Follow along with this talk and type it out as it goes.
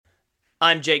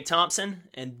I'm Jake Thompson,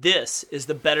 and this is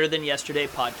the Better Than Yesterday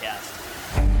podcast.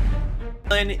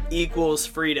 Equals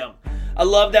freedom. I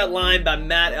love that line by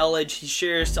Matt Elledge he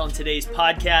shares on today's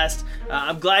podcast.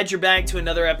 I'm glad you're back to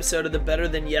another episode of the Better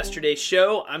Than Yesterday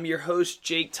show. I'm your host,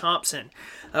 Jake Thompson.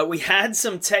 We had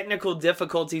some technical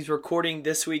difficulties recording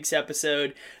this week's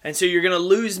episode, and so you're going to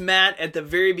lose Matt at the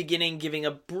very beginning, giving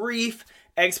a brief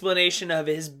explanation of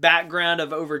his background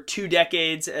of over 2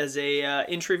 decades as a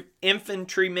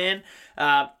infantryman.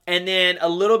 And then a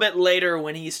little bit later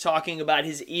when he's talking about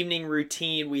his evening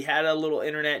routine, we had a little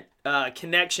internet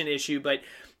connection issue, but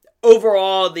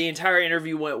overall the entire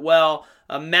interview went well.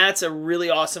 Matt's a really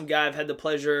awesome guy I've had the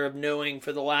pleasure of knowing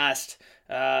for the last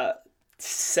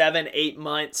 7-8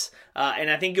 months, and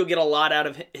I think you'll get a lot out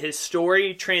of his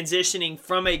story, transitioning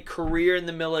from a career in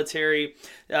the military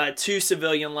to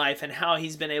civilian life, and how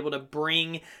he's been able to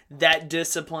bring that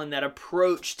discipline, that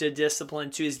approach to discipline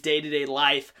to his day-to-day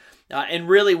life. And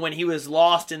really, when he was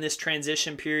lost in this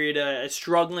transition period,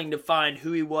 struggling to find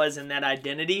who he was in that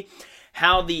identity,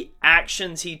 how the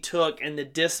actions he took and the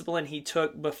discipline he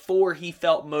took before he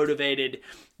felt motivated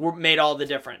made all the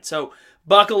difference. So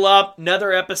buckle up,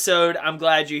 another episode. I'm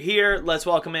glad you're here. Let's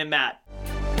welcome in Matt.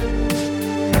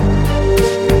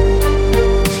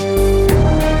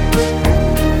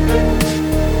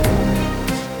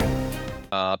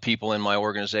 People in my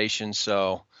organization.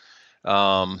 So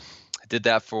I did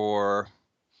that for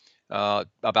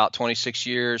about 26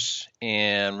 years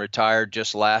and retired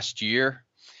just last year,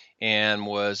 and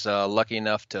was lucky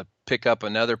enough to pick up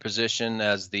another position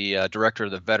as the director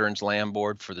of the Veterans Land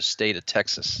Board for the state of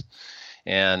Texas.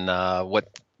 And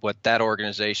what that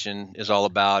organization is all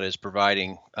about is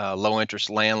providing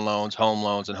low-interest land loans,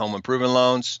 and home improvement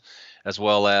loans, as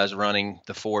well as running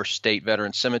the 4 state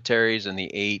veteran cemeteries and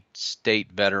the 8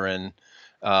 state veteran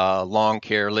long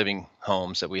care living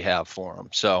homes that we have for them.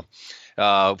 So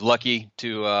lucky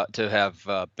to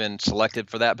have been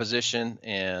selected for that position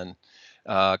and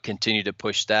continue to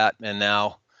push that. And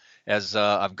now, as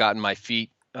I've gotten my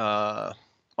feet on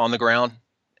the ground,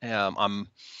 I'm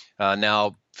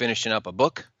now finishing up a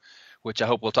book, which I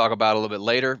hope we'll talk about a little bit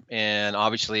later. And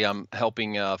obviously I'm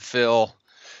helping Phil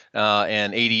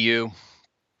and ADU,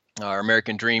 our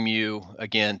American Dream U,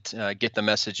 again, get the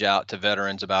message out to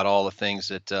veterans about all the things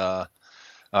that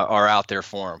are out there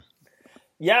for them.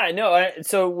 Yeah, no.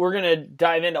 So we're going to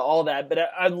dive into all that, but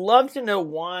I'd love to know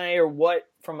why or what,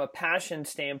 from a passion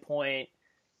standpoint,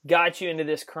 got you into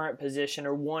this current position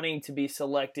or wanting to be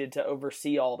selected to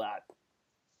oversee all that.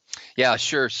 Yeah,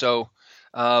 sure. So,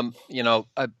 I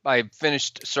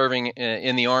finished serving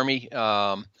in the Army,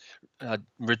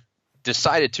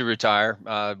 decided to retire.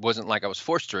 It wasn't like I was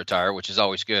forced to retire, which is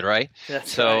always good, right?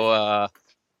 That's so,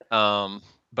 right.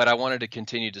 But I wanted to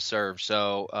continue to serve.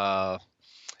 So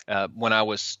when I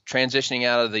was transitioning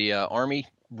out of the Army,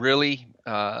 really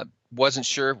wasn't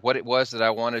sure what it was that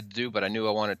I wanted to do, but I knew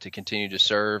I wanted to continue to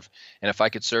serve. And if I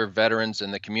could serve veterans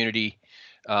in the community,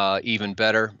 even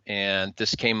better. And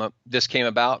this came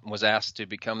about and was asked to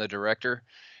become the director.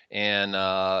 And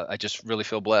I just really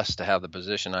feel blessed to have the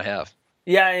position I have.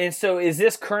 Yeah, and so is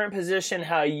this current position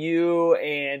how you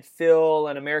and Phil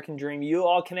and American Dream U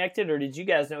all connected, or did you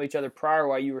guys know each other prior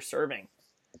while you were serving?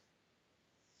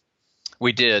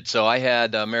 We did. So I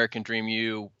had American Dream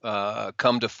U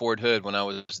come to Fort Hood when I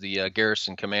was the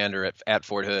garrison commander at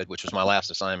Fort Hood, which was my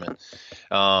last assignment,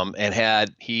 and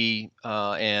had he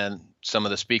and some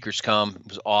of the speakers come. It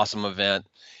was an awesome event,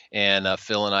 and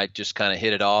Phil and I just kind of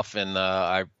hit it off, and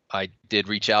I did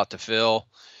reach out to Phil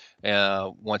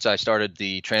once I started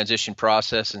the transition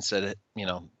process and said,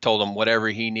 told him whatever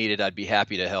he needed, I'd be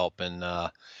happy to help.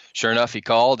 And sure enough, he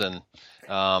called, and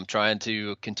trying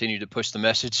to continue to push the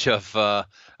message of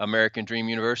American Dream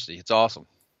University. It's awesome.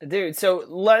 Dude, so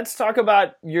let's talk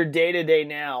about your day-to-day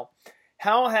now.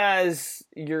 How has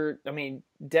your,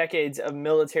 decades of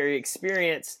military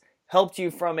experience helped you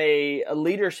from a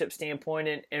leadership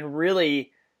standpoint and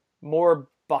really more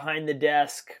behind the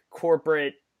desk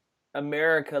corporate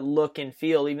America look and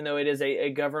feel? Even though it is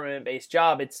a government-based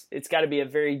job, it's got to be a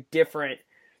very different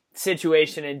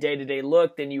situation and day-to-day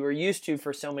look than you were used to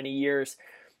for so many years.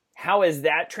 How has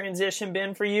that transition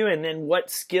been for you? And then what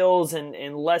skills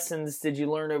and lessons did you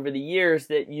learn over the years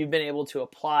that you've been able to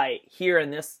apply here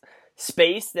in this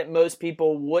space that most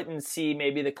people wouldn't see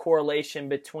maybe the correlation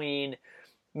between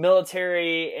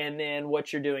military and then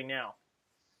what you're doing now?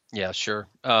 Yeah, sure.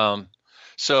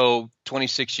 So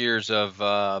 26 years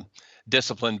of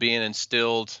discipline being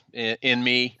instilled in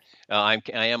me. I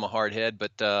am a hard head,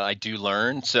 but I do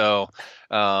learn. So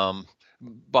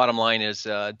bottom line is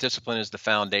discipline is the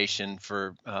foundation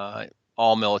for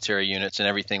all military units, and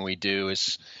everything we do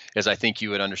is, as I think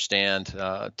you would understand,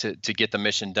 to get the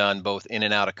mission done both in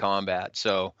and out of combat.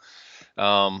 So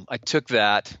I took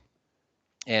that,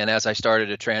 and as I started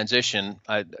to transition,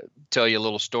 I tell you a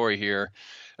little story here.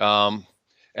 Um,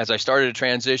 as I started to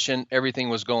transition, everything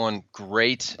was going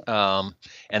great, and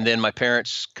then my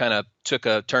parents kind of took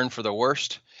a turn for the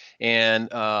worst,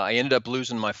 and I ended up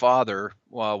losing my father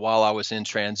while I was in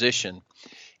transition.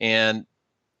 And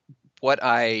what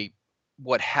I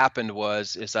what happened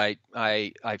was is I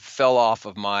fell off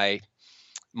of my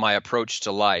approach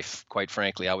to life. Quite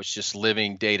frankly, I was just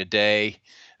living day to day,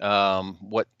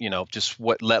 just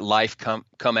what let life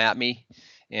come at me,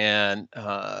 and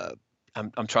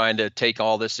I'm trying to take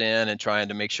all this in and trying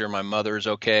to make sure my mother is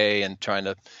okay and trying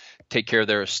to take care of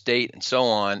their estate and so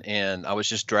on. And I was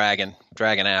just dragging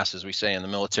ass, as we say in the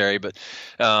military. But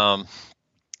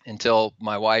until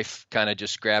my wife kind of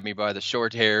just grabbed me by the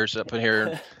short hairs up in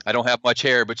here. I don't have much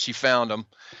hair, but she found them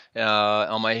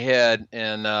on my head,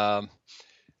 and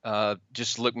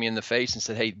just looked me in the face and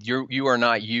said, "Hey, you are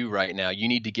not you right now. You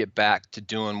need to get back to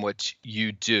doing what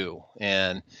you do."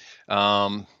 And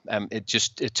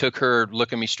it took her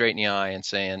looking me straight in the eye and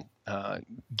saying,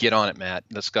 "Get on it, Matt.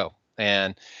 Let's go."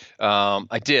 And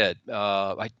I did.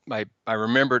 I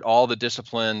remembered all the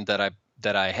discipline that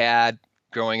I had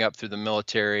growing up through the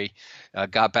military.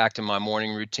 Got back to my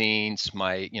morning routines,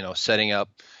 my setting up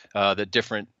the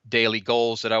different daily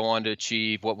goals that I wanted to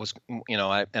achieve. What was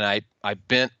I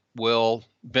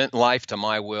bent life to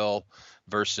my will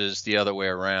versus the other way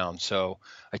around. So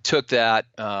I took that,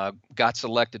 got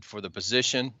selected for the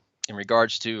position in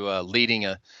regards to leading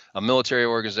a military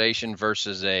organization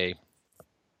versus a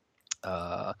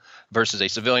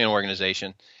civilian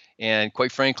organization. And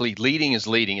quite frankly, leading is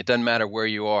leading. It doesn't matter where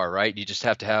you are, right? You just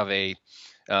have to have a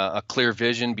clear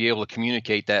vision, be able to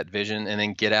communicate that vision, and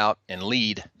then get out and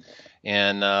lead.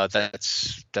 And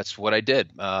that's what I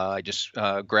did. I just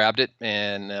grabbed it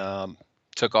and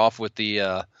took off with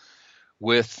the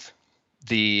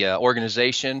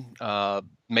organization.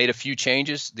 Made a few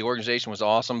changes. The organization was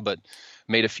awesome, but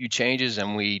made a few changes,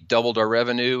 and we doubled our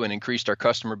revenue and increased our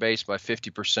customer base by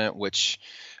 50%, which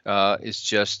is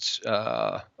just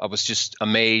I was just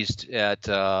amazed at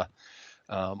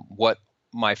what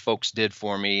my folks did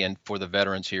for me and for the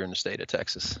veterans here in the state of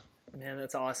Texas. Man,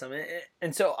 that's awesome.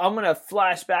 And so I'm going to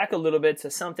flash back a little bit to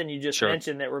something you just Sure.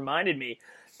 mentioned that reminded me.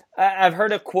 I've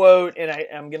heard a quote, and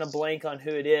I'm going to blank on who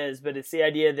it is, but it's the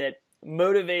idea that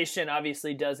motivation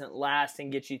obviously doesn't last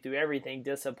and get you through everything.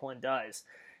 Discipline does.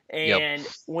 And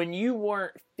Yep. when you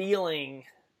weren't feeling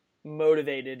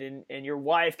motivated and your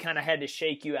wife kind of had to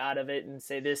shake you out of it and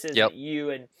say, this isn't Yep. you,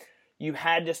 and you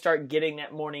had to start getting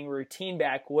that morning routine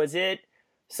back, was it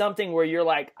something where you're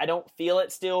like, I don't feel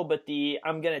it still, but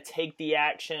I'm going to take the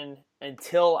action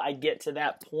until I get to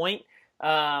that point?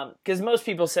 Because most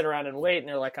people sit around and wait, and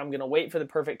they're like, I'm going to wait for the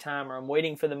perfect time, or I'm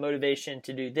waiting for the motivation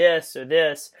to do this or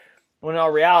this. When in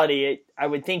all reality, I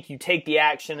would think you take the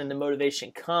action and the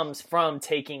motivation comes from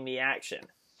taking the action.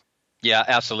 Yeah,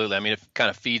 absolutely. I mean, it kind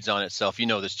of feeds on itself. You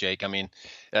know this, Jake. I mean,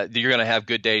 you're going to have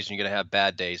good days and you're going to have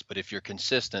bad days. But if you're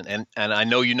consistent, and I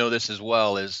know you know this as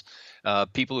well, is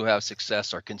people who have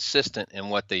success are consistent in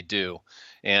what they do,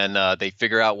 and they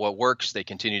figure out what works. They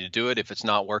continue to do it. If it's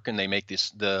not working, they make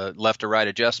the left or right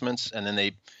adjustments, and then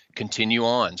they continue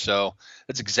on. So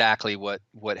that's exactly what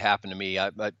happened to me.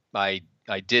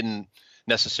 I didn't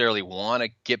necessarily want to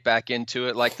get back into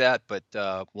it like that, but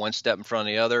one step in front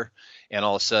of the other, and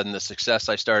all of a sudden the success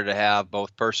I started to have,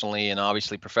 both personally and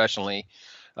obviously professionally,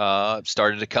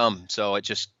 started to come. So it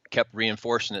just kept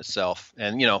reinforcing itself.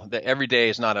 And every day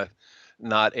is not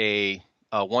a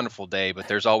wonderful day, but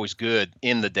there's always good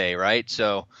in the day, right?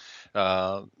 So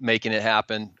making it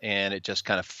happen, and it just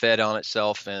kind of fed on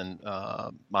itself, and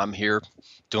I'm here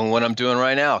doing what I'm doing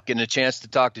right now, getting a chance to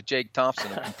talk to Jake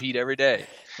Thompson and compete every day.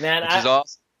 Man, which is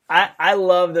awesome. I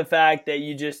love the fact that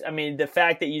the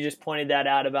fact that you just pointed that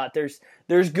out about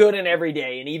there's good in every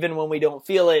day, and even when we don't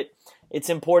feel it, it's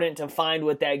important to find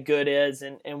what that good is.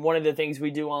 And one of the things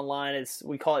we do online is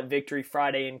we call it Victory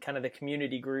Friday in kind of the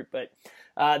community group, but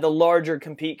the larger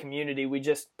Compete community, we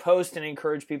just post and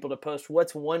encourage people to post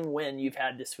what's one win you've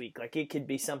had this week. Like, it could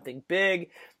be something big,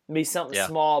 be something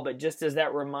small, but just as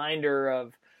that reminder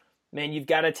of, man, you've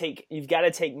got to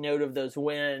take note of those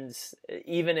wins,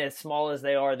 even as small as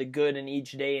they are, the good in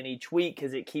each day and each week,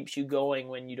 because it keeps you going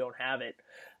when you don't have it.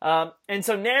 And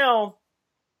so now,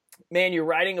 man, you're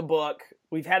writing a book.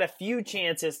 We've had a few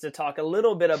chances to talk a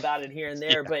little bit about it here and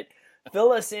there, but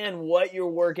fill us in what you're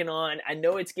working on. I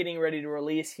know it's getting ready to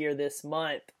release here this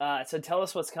month. So tell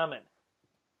us what's coming.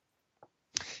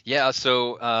 Yeah,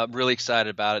 so really excited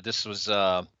about it. This was,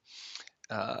 uh,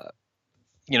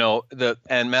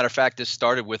 and matter of fact, this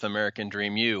started with American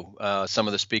Dream U. Some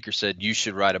of the speakers said you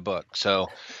should write a book, so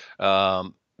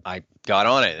um, I got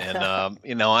on it.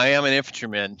 And I am an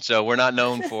infantryman, so we're not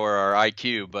known for our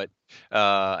IQ, but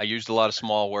I used a lot of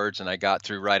small words, and I got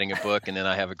through writing a book. And then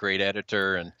I have a great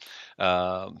editor and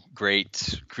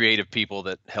great creative people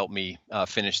that helped me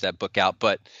finish that book out.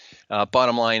 But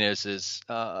bottom line is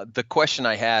the question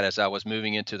I had as I was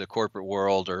moving into the corporate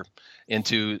world or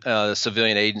into the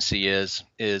civilian agency is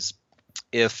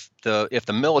if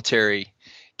the military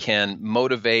can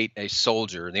motivate a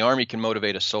soldier, the Army can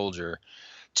motivate a soldier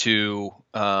to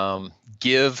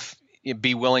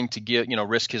be willing to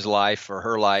risk his life or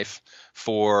her life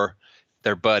for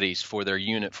their buddies, for their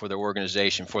unit, for their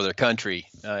organization, for their country,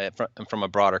 from a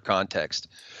broader context.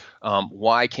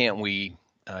 Why can't we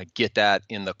get that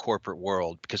in the corporate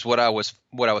world? Because what I was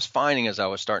finding as I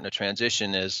was starting to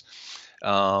transition is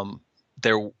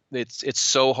it's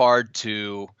so hard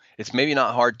to. It's maybe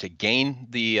not hard to gain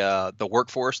the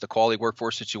workforce, the quality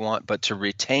workforce that you want, but to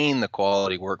retain the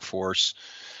quality workforce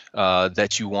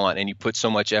that you want, and you put so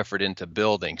much effort into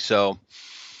building. So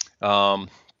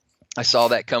I saw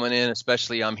that coming in,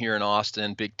 especially I'm here in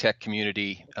Austin, big tech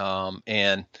community,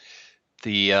 and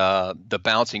the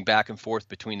bouncing back and forth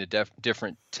between the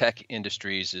different tech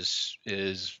industries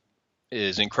is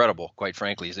incredible, quite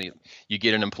frankly. You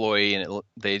get an employee and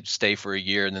they stay for a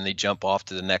year and then they jump off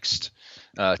to the next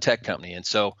tech company. And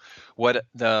so what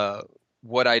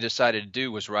I decided to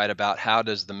do was write about how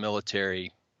does the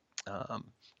military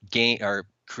gain or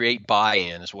create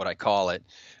buy-in, is what I call it,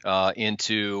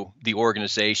 into the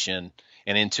organization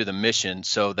and into the mission,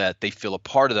 so that they feel a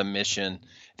part of the mission.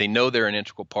 They know they're an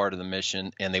integral part of the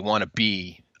mission, and they want to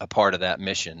be a part of that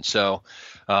mission. So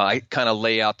I kind of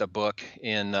lay out the book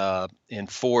in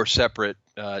 4 separate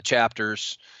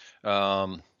chapters,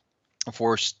 4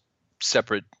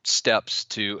 separate steps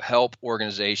to help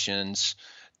organizations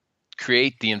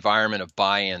create the environment of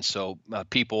buy-in. So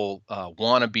people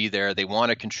want to be there, they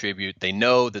want to contribute, they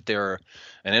know that they're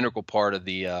an integral part of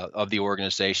the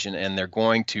organization, and they're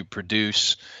going to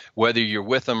produce, whether you're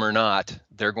with them or not,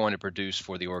 they're going to produce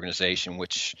for the organization,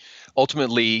 which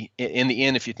ultimately, in the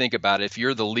end, if you think about it, if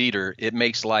you're the leader, it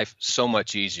makes life so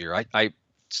much easier. I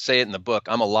say it in the book,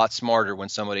 I'm a lot smarter when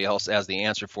somebody else has the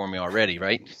answer for me already,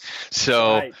 right?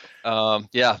 So, right.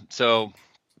 So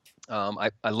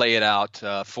I lay it out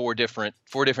 4 different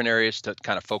areas to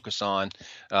kind of focus on: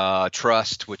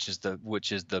 trust, which is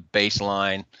the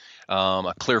baseline,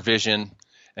 a clear vision,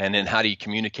 and then how do you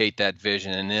communicate that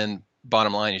vision? And then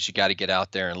bottom line is you got to get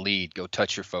out there and lead. Go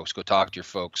touch your folks. Go talk to your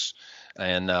folks,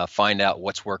 and find out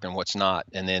what's working, what's not.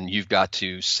 And then you've got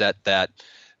to set that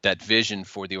vision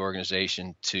for the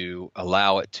organization to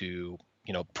allow it to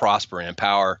prosper and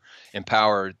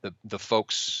empower the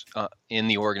folks in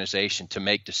the organization to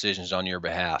make decisions on your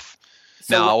behalf.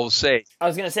 So now, I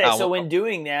was going to say, so when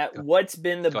doing that, what's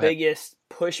been the biggest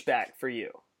pushback for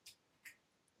you?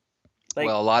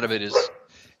 Well, a lot of it is,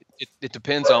 it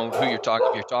depends on who you're talking.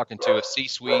 If you're talking to a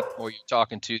C-suite or you're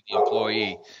talking to the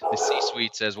employee, the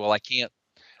C-suite says, well, I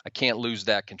can't lose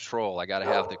that control. I got to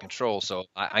have the control. So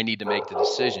I need to make the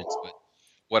decisions. But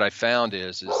what I found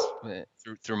is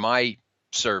through my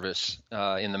service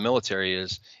in the military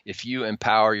is, if you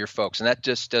empower your folks, and that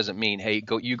just doesn't mean, hey,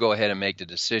 go ahead and make the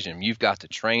decision. You've got to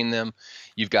train them,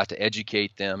 you've got to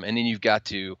educate them, and then you've got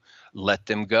to let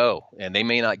them go. And they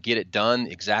may not get it done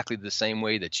exactly the same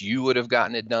way that you would have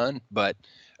gotten it done, but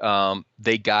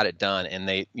they got it done.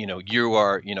 And you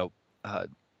are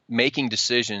making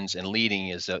decisions and leading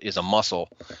is a muscle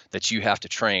that you have to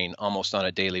train almost on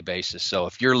a daily basis. So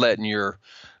if you're letting your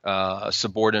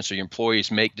subordinates or your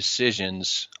employees make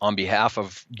decisions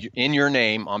in your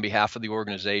name, on behalf of the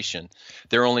organization,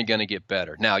 they're only going to get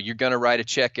better. Now, you're going to write a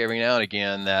check every now and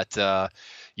again that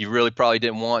you really probably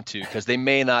didn't want to, because they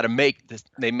may not have made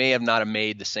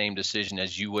the same decision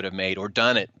as you would have made, or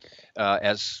done it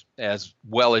as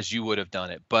well as you would have done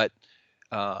it. But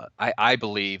I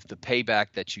believe the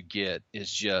payback that you get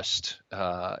is just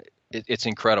it's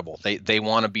incredible. They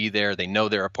want to be there. They know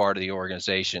they're a part of the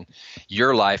organization.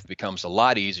 Your life becomes a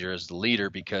lot easier as the leader,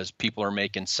 because people are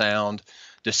making sound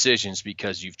decisions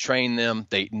because you've trained them.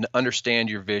 They understand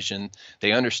your vision.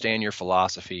 They understand your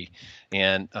philosophy,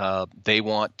 and they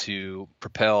want to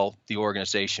propel the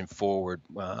organization forward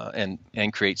and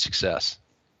create success.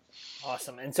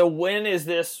 Awesome. And so when is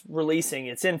this releasing?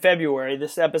 It's in February.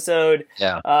 This episode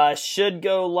should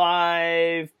go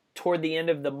live toward the end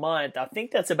of the month. I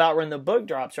think that's about when the book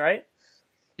drops, right?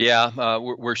 Yeah,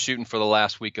 we're shooting for the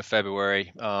last week of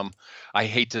February. I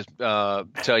hate to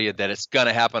tell you that it's going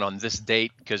to happen on this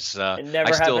date because It I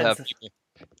never still have happens. people.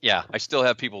 Yeah, I still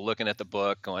have people looking at the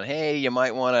book, going, "Hey, you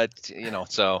might want to,"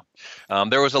 So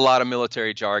there was a lot of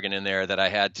military jargon in there that I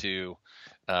had to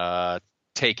uh,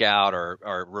 take out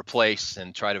or replace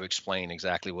and try to explain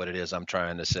exactly what it is I'm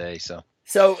trying to say. So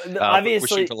So we're shooting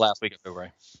obviously, for the last week of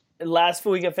February. last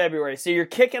week of February. So you're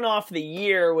kicking off the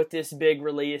year with this big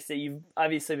release that you've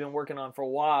obviously been working on for a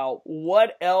while.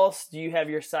 What else do you have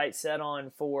your sights set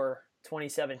on for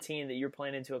 2017 that you're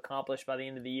planning to accomplish by the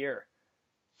end of the year?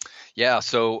 Yeah.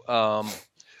 So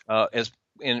as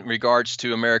in regards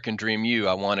to American Dream U,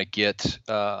 I want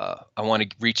to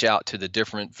reach out to the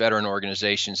different veteran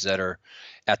organizations that are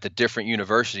at the different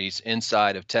universities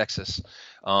inside of Texas,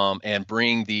 and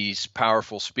bring these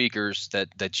powerful speakers that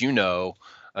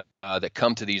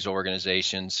come to these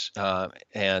organizations,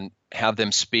 and have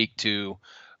them speak to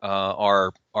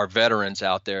our veterans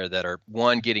out there that are,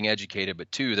 one, getting educated,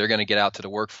 but two, they're going to get out to the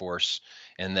workforce,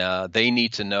 and they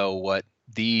need to know what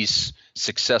these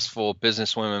successful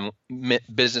businessmen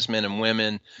and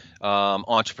women,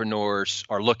 entrepreneurs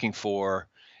are looking for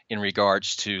in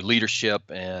regards to leadership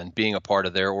and being a part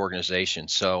of their organization.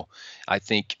 So I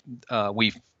think I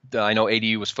know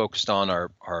ADU was focused on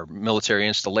our military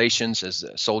installations as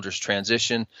soldiers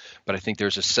transition, but I think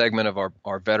there's a segment of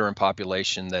our veteran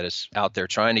population that is out there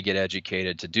trying to get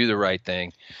educated to do the right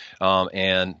thing,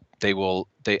 and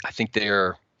I think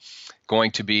they're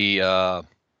going to be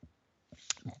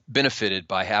benefited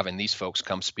by having these folks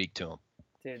come speak to them.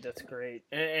 Dude, that's great.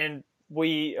 And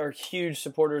we are huge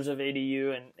supporters of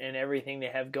ADU and everything they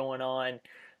have going on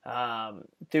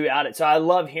throughout it. So I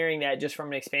love hearing that just from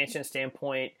an expansion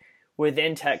standpoint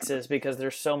within Texas, because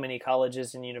there's so many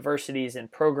colleges and universities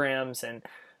and programs and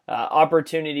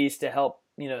opportunities to help,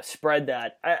 spread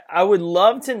that. I would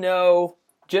love to know,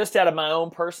 just out of my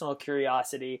own personal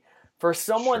curiosity, for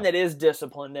someone Sure. that is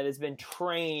disciplined, that has been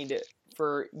trained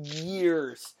for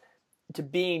years to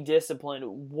being disciplined,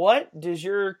 what does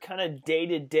your kind of day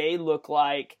to day look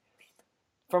like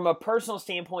from a personal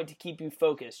standpoint to keep you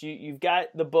focused? You've got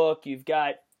the book, you've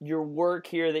got your work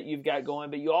here that you've got going,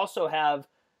 but you also have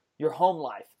your home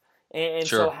life. And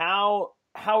so Sure. how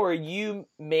are you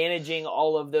managing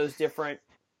all of those different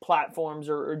platforms,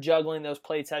 or juggling those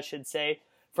plates, I should say,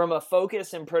 from a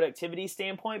focus and productivity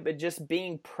standpoint, but just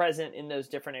being present in those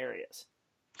different areas?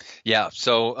 Yeah.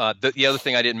 So the other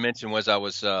thing I didn't mention was I'm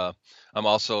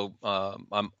also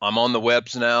I'm on the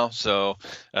webs now. So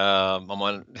I'm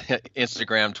on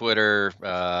Instagram, Twitter,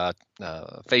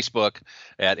 Facebook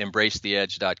at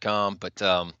embracetheedge.com.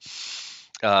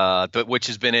 But which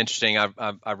has been interesting.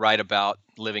 I write about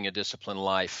living a disciplined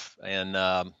life, and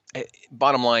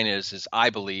bottom line is I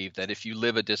believe that if you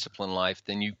live a disciplined life,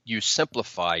 then you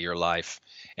simplify your life,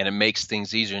 and it makes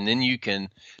things easier, and then you can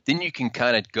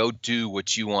kind of go do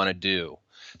what you want to do.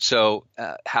 So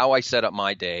how I set up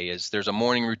my day is there's a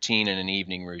morning routine and an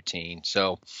evening routine.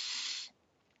 So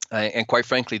and quite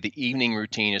frankly, the evening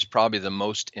routine is probably the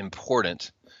most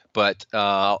important. But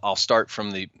I'll start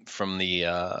from the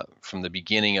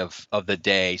beginning of the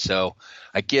day. So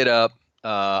I get up,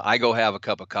 I go have a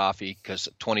cup of coffee because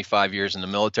 25 years in the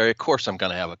military, of course I'm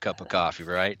going to have a cup of coffee,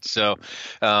 right? So,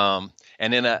 and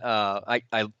then I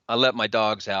let my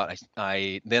dogs out.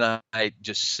 I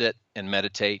just sit and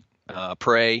meditate,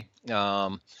 pray,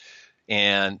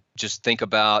 and just think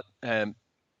about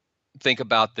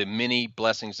the many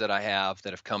blessings that I have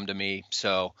that have come to me.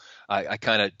 So I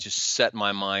kind of just set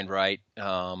my mind right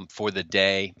for the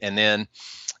day, and then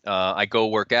I go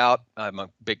work out. I'm a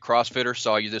big CrossFitter.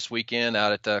 Saw you this weekend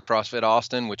out at CrossFit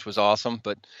Austin, which was awesome.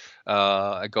 But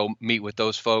I go meet with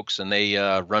those folks, and they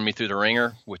run me through the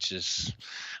ringer, which is,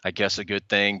 I guess, a good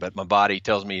thing. But my body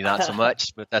tells me not so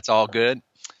much. But that's all good.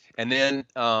 And then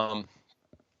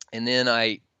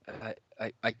I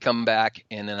come back,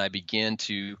 and then I begin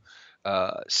to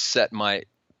set my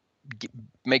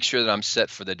make sure that I'm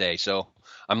set for the day. So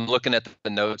I'm looking at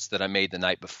the notes that I made the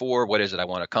night before. What is it I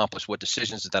want to accomplish? What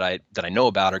decisions that I know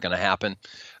about are going to happen?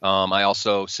 I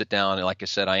also sit down, and like I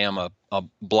said, I am a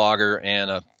blogger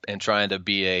and trying to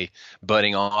be a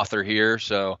budding author here.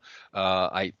 So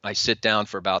I sit down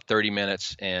for about 30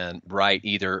 minutes and write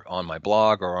either on my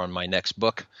blog or on my next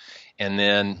book, and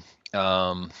then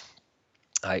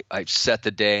I set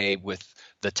the day with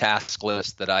the task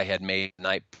list that I had made the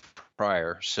night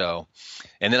prior. So,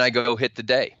 and then I go hit the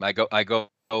day. I go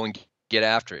and get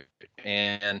after it.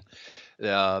 And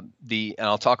and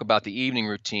I'll talk about the evening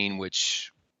routine,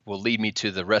 which will lead me to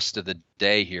the rest of the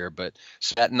day here. But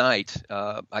so at night,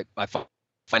 I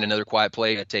find another quiet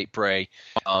place, meditate, pray.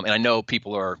 And I know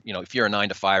people are, if you're a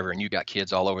 9-to-5er and you got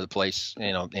kids all over the place,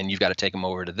 and you've got to take them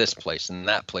over to this place and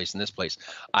that place and this place.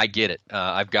 I get it.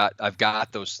 I've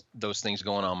got those things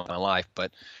going on in my life,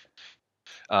 but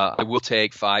I will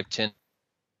take 5-10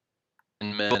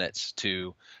 minutes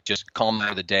to just calm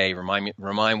down the day,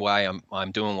 remind why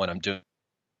I'm doing what I'm doing.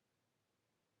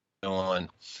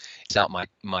 It's out my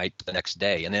the next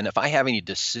day, and then if I have any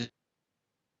decisions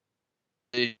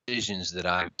that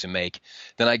I have to make,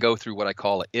 then I go through what I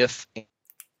call a if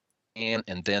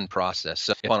and then process.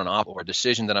 So if on an or a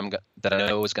decision that I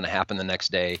know is going to happen the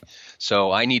next day,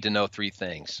 so I need to know 3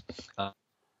 things.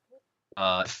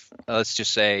 Let's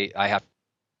just say I have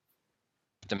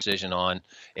a decision on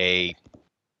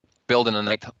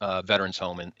building a veterans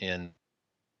home in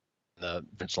the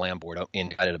Veterans Land Board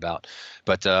excited about,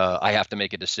 but I have to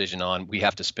make a decision on, we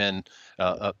have to spend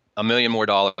 $1 million more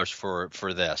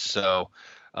for this. So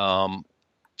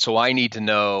I need to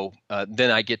know, then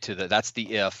I get to that's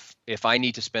the if I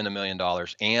need to spend $1 million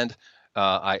and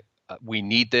we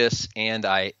need this and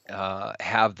I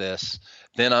have this,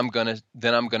 then I'm gonna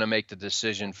make the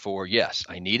decision for, yes,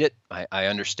 I need it. I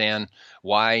understand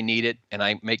why I need it, and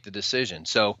I make the decision.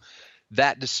 So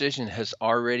that decision has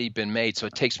already been made. So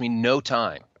it takes me no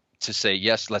time to say,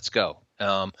 yes, let's go.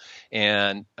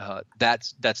 And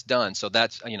that's done. So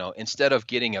that's, instead of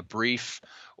getting a brief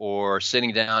or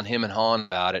sitting down, him and hawing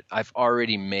about it, I've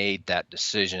already made that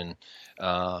decision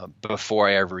before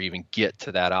I ever even get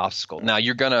to that obstacle. Now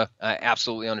you're going to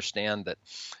absolutely understand that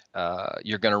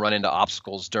you're going to run into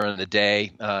obstacles during the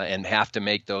day and have to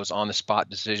make those on the spot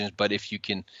decisions. But if you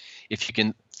can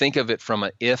think of it from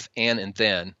an if and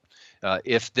then,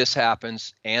 if this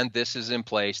happens and this is in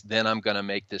place, then I'm going to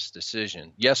make this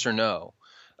decision. Yes or no?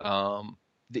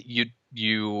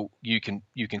 You can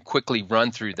quickly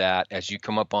run through that as you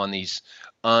come up on these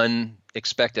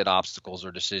unexpected obstacles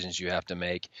or decisions you have to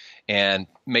make, and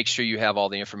make sure you have all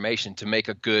the information to make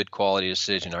a good quality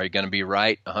decision. Are you going to be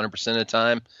right 100% of the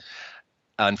time?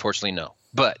 Unfortunately, no.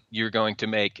 But you're going to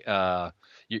make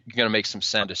some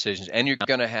sound decisions, and you're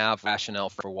going to have rationale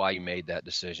for why you made that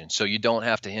decision. So you don't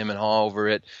have to hem and haw over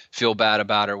it, feel bad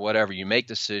about it, or whatever. You make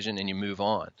the decision and you move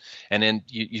on. And then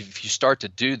if you start to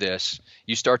do this,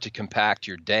 you start to compact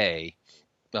your day,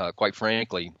 quite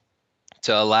frankly,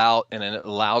 to allow, and it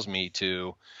allows me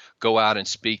to go out and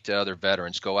speak to other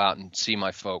veterans, go out and see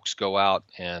my folks, go out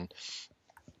and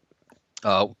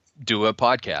do a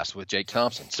podcast with Jake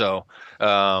Thompson. So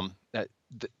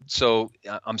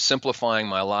I'm simplifying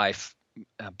my life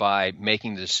by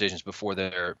making the decisions before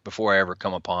I ever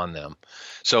come upon them.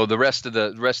 So the rest of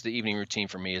the evening routine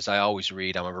for me is I always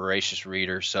read. I'm a voracious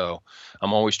reader, so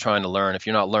I'm always trying to learn. If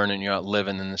you're not learning, you're not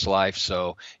living in this life.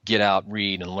 So get out,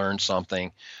 read, and learn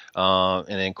something. And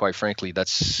then, quite frankly,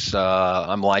 that's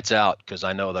I'm lights out, because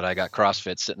I know that I got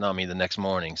CrossFit sitting on me the next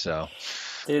morning. So.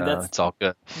 Dude, it's all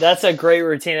good. That's a great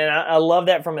routine, and I love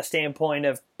that from a standpoint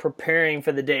of preparing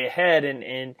for the day ahead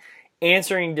and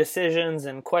answering decisions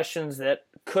and questions that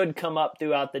could come up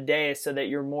throughout the day, so that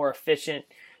you're more efficient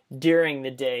during the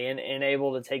day and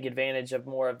able to take advantage of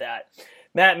more of that.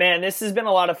 Matt, man, this has been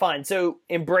a lot of fun. So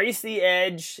Embrace the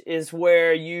Edge is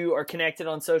where you are connected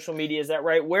on social media. Is that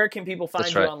right? Where can people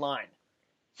find you online?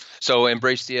 So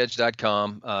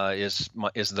embracetheedge.com is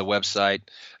the website.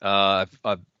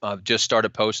 I've just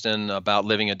started posting about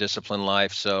living a disciplined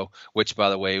life, which, by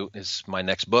the way, is my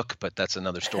next book, but that's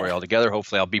another story altogether.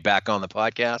 Hopefully I'll be back on the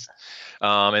podcast.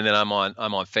 And then I'm on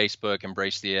Facebook,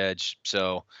 Embrace the Edge.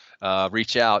 So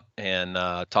reach out and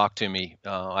talk to me.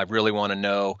 I really want to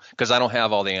know, because I don't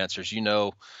have all the answers.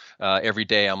 Every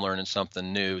day I'm learning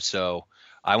something new. So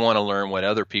I want to learn what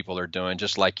other people are doing,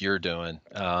 just like you're doing,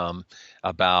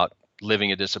 about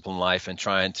living a disciplined life and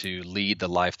trying to lead the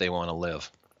life they want to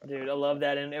live. Dude, I love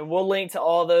that. And we'll link to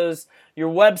all those, your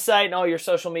website and all your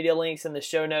social media links in the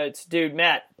show notes. Dude,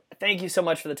 Matt, thank you so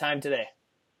much for the time today.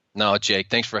 No, Jake,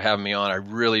 thanks for having me on. I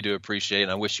really do appreciate it,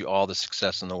 and I wish you all the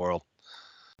success in the world.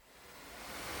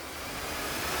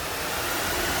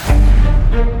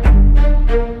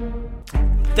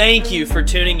 Thank you for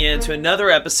tuning in to another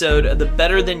episode of the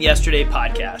Better Than Yesterday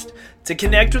podcast. To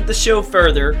connect with the show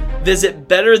further, visit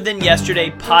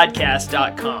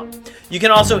betterthanYesterdaypodcast.com. You can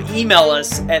also email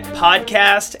us at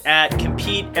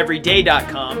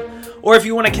podcast@competeeveryday.com. Or if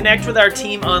you want to connect with our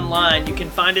team online, you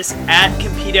can find us at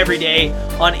Compete Everyday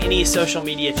on any social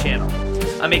media channel.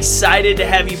 I'm excited to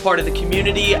have you part of the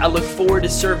community. I look forward to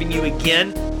serving you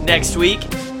again next week.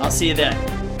 I'll see you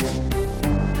then.